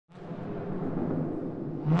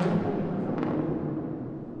Hey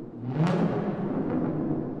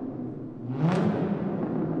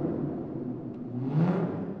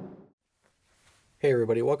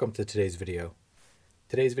everybody, welcome to today's video.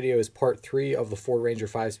 Today's video is part 3 of the Ford Ranger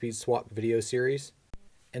 5-speed swap video series,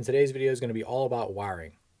 and today's video is going to be all about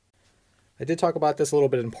wiring. I did talk about this a little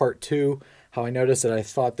bit in part 2, how I noticed that I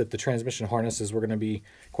thought that the transmission harnesses were going to be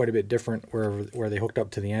quite a bit different where they hooked up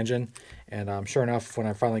to the engine, and sure enough, when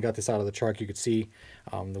I finally got this out of the truck, you could see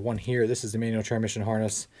the one here, this is the manual transmission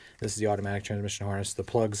harness, this is the automatic transmission harness. The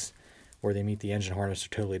plugs where they meet the engine harness are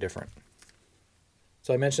totally different.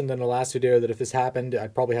 So I mentioned in the last video that if this happened,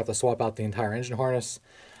 I'd probably have to swap out the entire engine harness.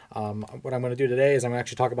 What I'm going to do today is I'm going to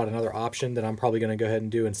actually talk about another option that I'm probably going to go ahead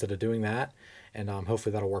and do instead of doing that, and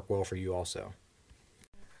hopefully that'll work well for you also.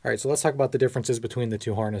 Alright, so let's talk about the differences between the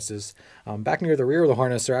two harnesses. Back near the rear of the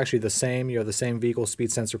harness, they're actually the same. You have the same vehicle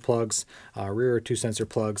speed sensor plugs, rear 2 sensor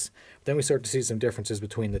plugs. But then we start to see some differences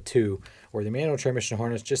between the two, where the manual transmission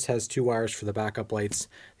harness just has 2 wires for the backup lights.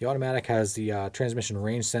 The automatic has the transmission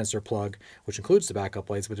range sensor plug, which includes the backup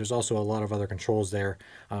lights, but there's also a lot of other controls there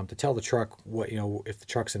to tell the truck what, if the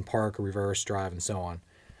truck's in park or reverse drive and so on.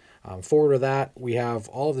 Forward of that, we have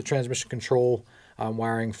all of the transmission control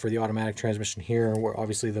wiring for the automatic transmission here, where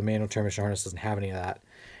obviously the manual transmission harness doesn't have any of that.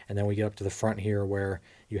 And then we get up to the front here where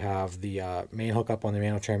you have the main hookup on the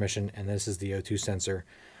manual transmission, and this is the O2 sensor.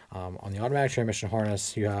 On the automatic transmission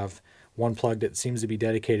harness, you have one plug that seems to be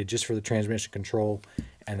dedicated just for the transmission control,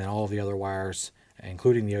 and then all of the other wires,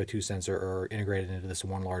 including the O2 sensor, are integrated into this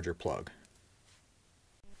one larger plug.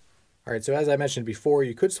 Alright, so as I mentioned before,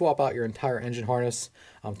 you could swap out your entire engine harness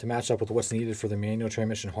to match up with what's needed for the manual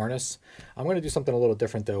transmission harness. I'm going to do something a little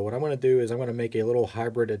different though. What I'm going to do is I'm going to make a little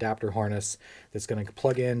hybrid adapter harness that's going to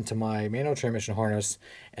plug into my manual transmission harness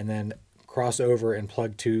and then cross over and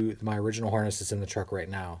plug to my original harness that's in the truck right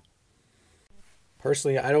now.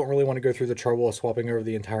 Personally, I don't really want to go through the trouble of swapping over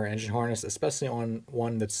the entire engine harness, especially on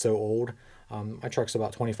one that's so old. My truck's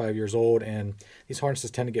about 25 years old, and these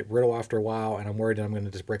harnesses tend to get brittle after a while, and I'm worried that I'm going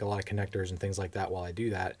to just break a lot of connectors and things like that while I do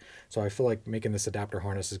that. So I feel like making this adapter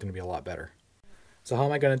harness is going to be a lot better. So how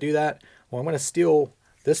am I going to do that? Well, I'm going to steal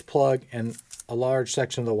this plug and a large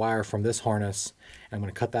section of the wire from this harness, and I'm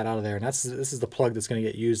going to cut that out of there, and this is the plug that's going to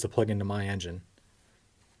get used to plug into my engine.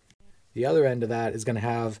 The other end of that is going to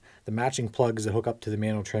have the matching plugs that hook up to the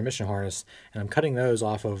manual transmission harness, and I'm cutting those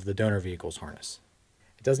off of the donor vehicle's harness.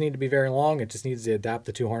 It doesn't need to be very long, it just needs to adapt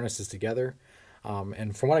the two harnesses together.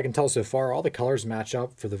 And from what I can tell so far, all the colors match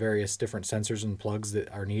up for the various different sensors and plugs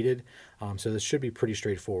that are needed, so this should be pretty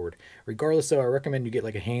straightforward. Regardless though, I recommend you get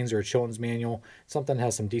like a Haynes or a Chilton's manual, something that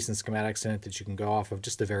has some decent schematics in it that you can go off of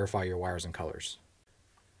just to verify your wires and colors.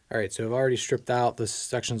 Alright, so I've already stripped out the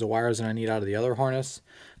sections of wires that I need out of the other harness.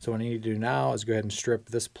 So what I need to do now is go ahead and strip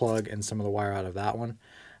this plug and some of the wire out of that one.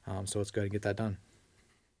 So let's go ahead and get that done.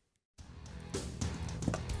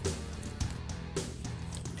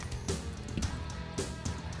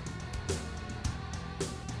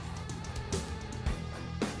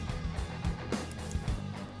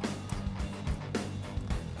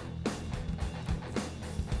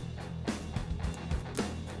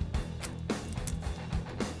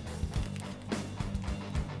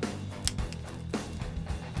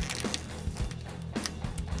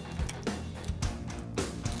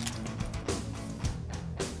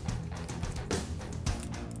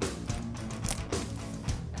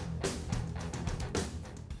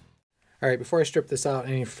 Alright, before I strip this out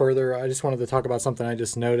any further, I just wanted to talk about something I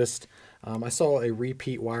just noticed. I saw a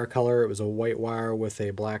repeat wire color. It was a white wire with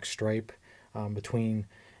a black stripe between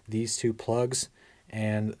these two plugs,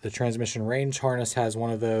 and the transmission range harness has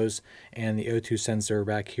one of those, and the O2 sensor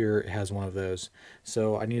back here has one of those.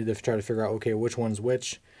 So I needed to try to figure out, okay, which one's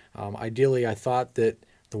which. Ideally, I thought that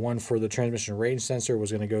the one for the transmission range sensor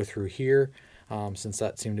was going to go through here, since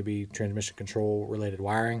that seemed to be transmission control related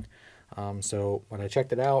wiring. So when I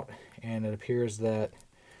checked it out, and it appears that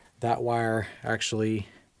that wire actually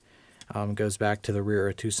goes back to the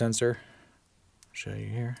rear O2 sensor. I'll show you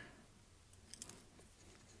here.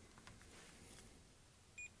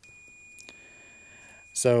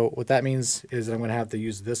 So what that means is that I'm going to have to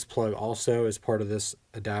use this plug also as part of this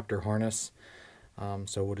adapter harness.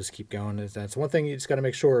 So we'll just keep going. That's one thing you just got to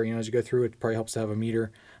make sure, as you go through, it probably helps to have a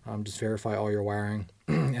meter. Just verify all your wiring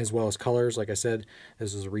as well as colors. Like I said,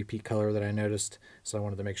 this is a repeat color that I noticed, so I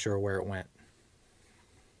wanted to make sure where it went.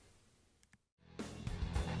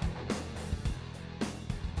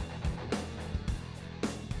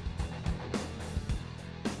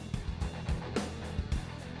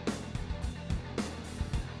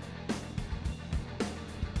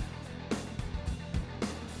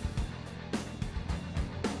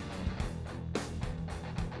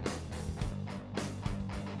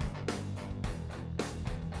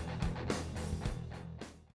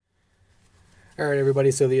 Alright everybody,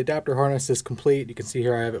 so the adapter harness is complete. You can see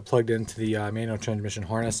here I have it plugged into the manual transmission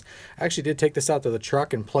harness. I actually did take this out to the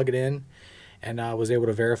truck and plug it in, and I was able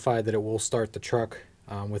to verify that it will start the truck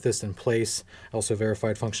with this in place. I also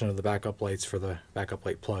verified function of the backup lights for the backup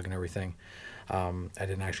light plug and everything. I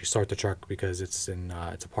didn't actually start the truck because it's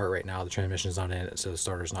apart right now. The transmission is not in it, so the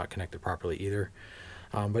starter's not connected properly either.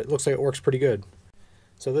 But it looks like it works pretty good.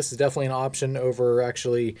 So this is definitely an option over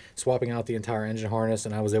actually swapping out the entire engine harness,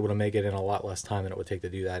 and I was able to make it in a lot less time than it would take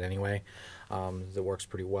to do that anyway. It works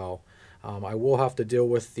pretty well. I will have to deal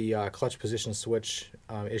with the clutch position switch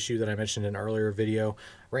issue that I mentioned in an earlier video.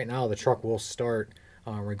 Right now the truck will start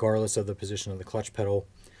regardless of the position of the clutch pedal.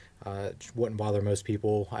 It wouldn't bother most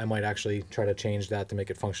people. I might actually try to change that to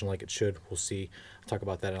make it function like it should. We'll see. I'll talk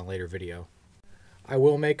about that in a later video. I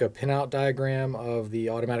will make a pinout diagram of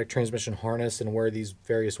the automatic transmission harness and where these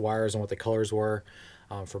various wires and what the colors were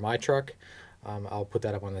for my truck. I'll put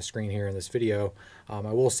that up on the screen here in this video. I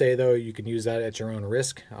will say though, you can use that at your own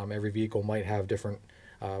risk. Every vehicle might have different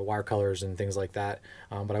wire colors and things like that,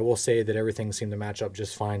 but I will say that everything seemed to match up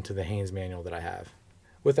just fine to the Haynes manual that I have.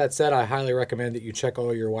 With that said, I highly recommend that you check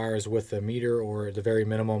all your wires with a meter or at the very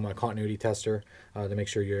minimum a continuity tester to make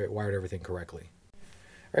sure you wired everything correctly.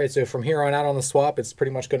 Alright, so from here on out on the swap, it's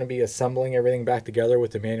pretty much going to be assembling everything back together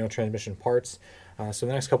with the manual transmission parts. So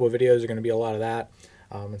the next couple of videos are going to be a lot of that.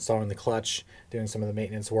 Installing the clutch, doing some of the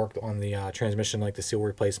maintenance work on the transmission, like the seal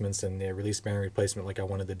replacements and the release bearing replacement like I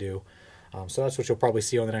wanted to do. So that's what you'll probably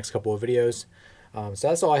see on the next couple of videos. So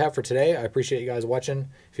that's all I have for today. I appreciate you guys watching.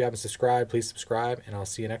 If you haven't subscribed, please subscribe, and I'll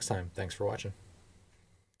see you next time. Thanks for watching.